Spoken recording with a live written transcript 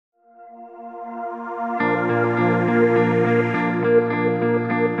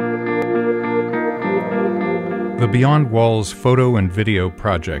Beyond Walls photo and video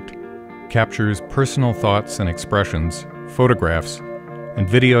project captures personal thoughts and expressions, photographs, and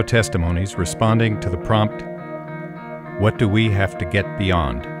video testimonies responding to the prompt, "What do we have to get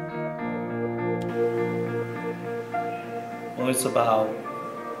beyond?" Well, it's about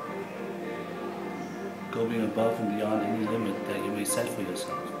going above and beyond any limit that you may set for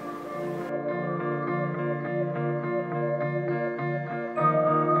yourself.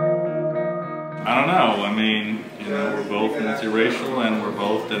 I don't know. I mean, we're both multiracial and we're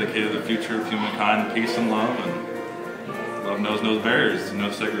both dedicated to the future of humankind, peace and love, and love knows no barriers, no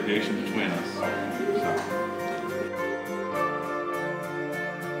segregation between us.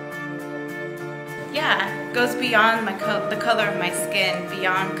 Yeah, it goes beyond the color of my skin,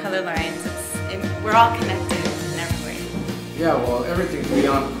 beyond color lines. We're all connected in every way. Yeah, well, everything's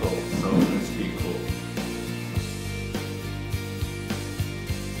beyond cool, so let's be cool.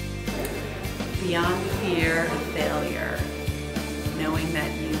 Beyond fear of failure, knowing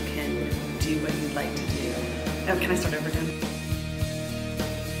that you can do what you'd like to do. Oh, can I start over again?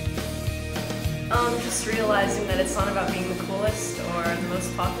 Just realizing that it's not about being the coolest or the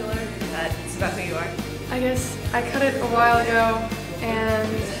most popular, that it's about who you are. I guess I cut it a while ago and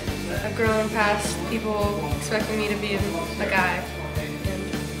I've grown past people expecting me to be a guy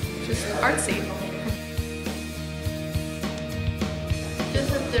and just artsy.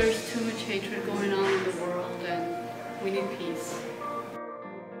 Just that there's too much hatred going on in the world and we need peace.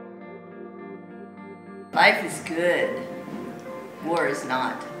 Life is good. War is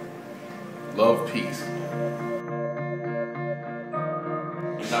not. Love, peace.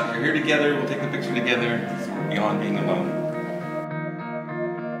 Now we're here together, we'll take the picture together, beyond being alone.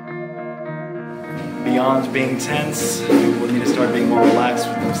 Beyond being tense, people need to start being more relaxed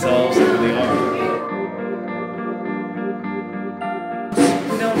with themselves and who they are.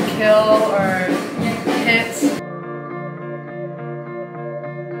 We don't kill or hit.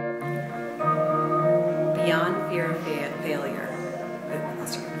 Beyond fear of failure.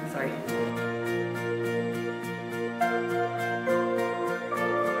 Sorry.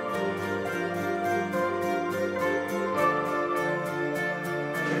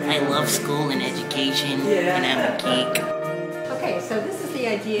 I love school and education, and I'm a geek. Okay, so this is the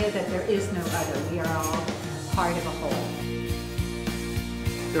idea that there is no other. We are all part of a whole.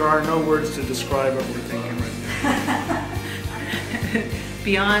 There are no words to describe what we're thinking right now.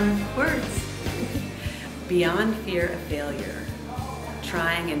 Beyond words. Beyond fear of failure.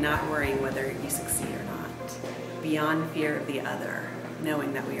 Trying and not worrying whether you succeed or not. Beyond fear of the other.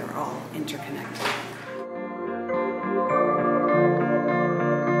 Knowing that we are all interconnected.